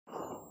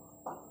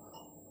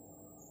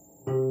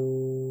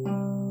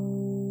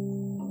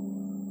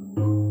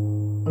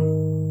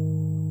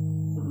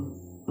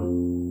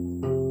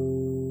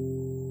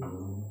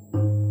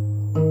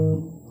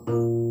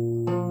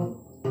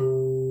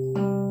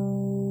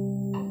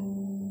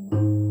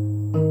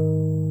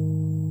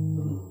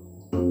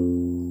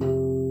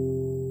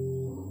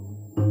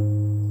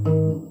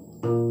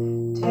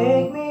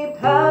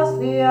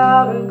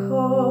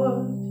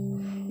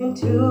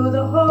into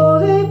the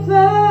holy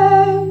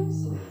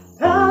place,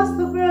 past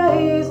the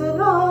brazen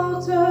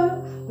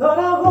altar. Lord,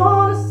 I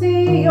want to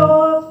see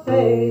your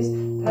face.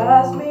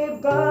 Pass me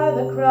by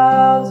the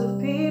crowds of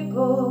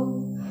people,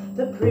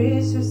 the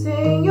priests who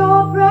sing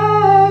your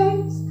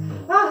praise.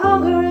 I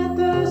hunger and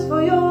thirst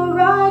for your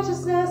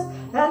righteousness,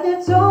 and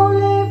it's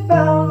only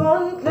found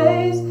one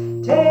place.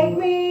 Take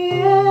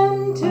me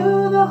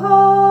into the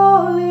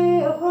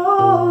holy of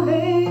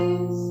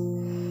holies.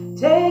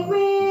 Take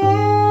me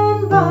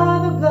in by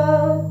the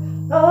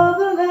blood of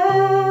the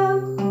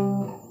Lamb.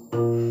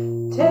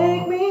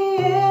 Take me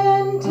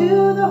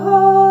into the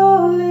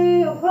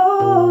holy of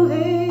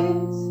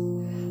holies.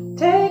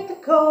 Take the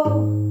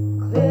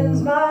coal,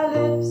 cleanse my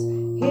lips,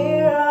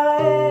 here I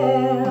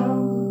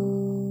am.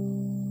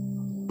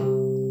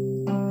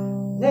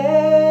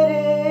 Let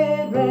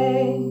it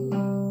rain,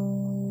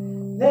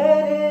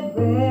 let it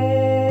rain.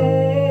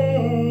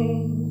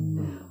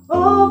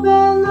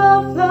 Open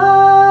the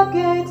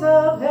floodgates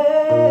of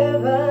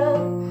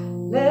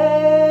heaven.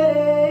 Let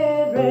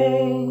it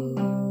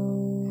rain,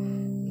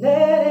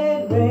 let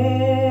it rain.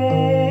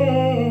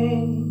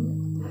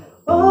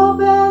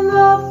 Open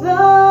the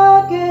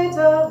floodgates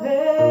of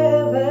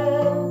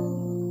heaven.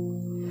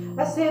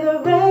 I see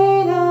the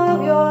rain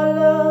of your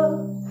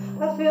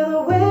love, I feel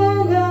the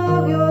wind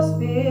of your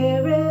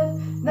spirit.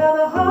 Now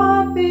the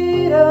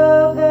heartbeat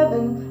of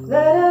heaven,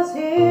 let us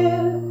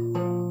hear.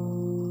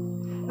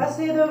 I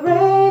see the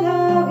rain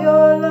of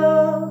your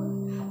love,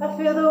 I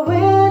feel the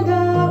wind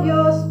of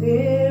your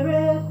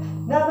spirit.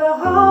 Now the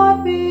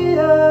heartbeat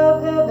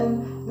of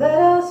heaven, let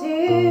us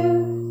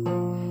hear.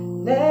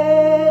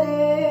 Let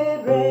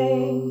it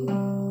rain,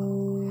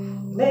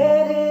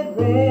 let it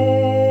rain.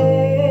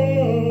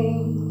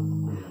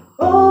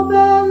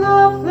 Open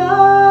the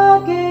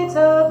floodgates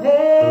of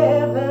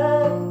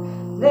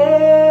heaven.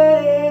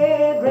 Let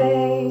it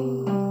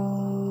rain,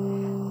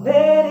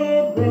 let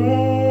it rain.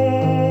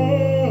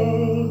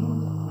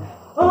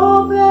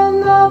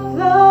 Open the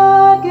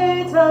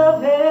floodgates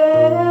of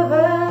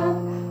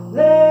heaven.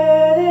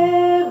 Let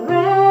it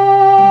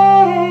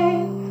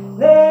rain,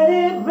 let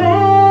it rain.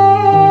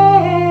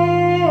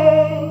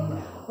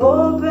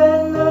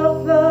 Open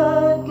the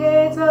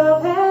floodgates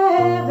of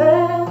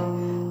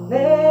heaven.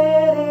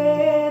 Let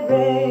it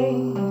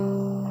rain,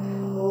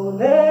 oh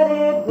let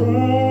it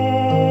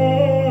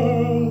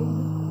rain.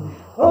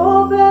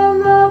 Open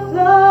the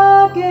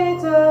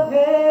floodgates of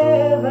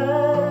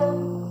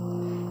heaven.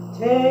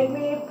 Take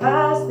me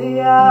past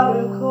the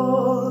outer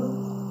court,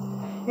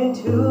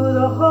 into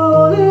the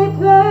holy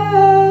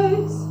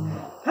place,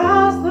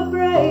 past the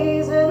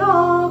brazen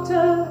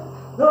altar.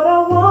 Lord,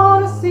 I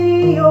want to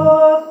see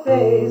your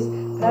face.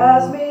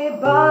 Pass me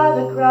by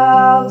the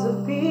crowds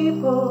of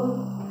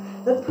people,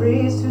 the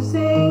priests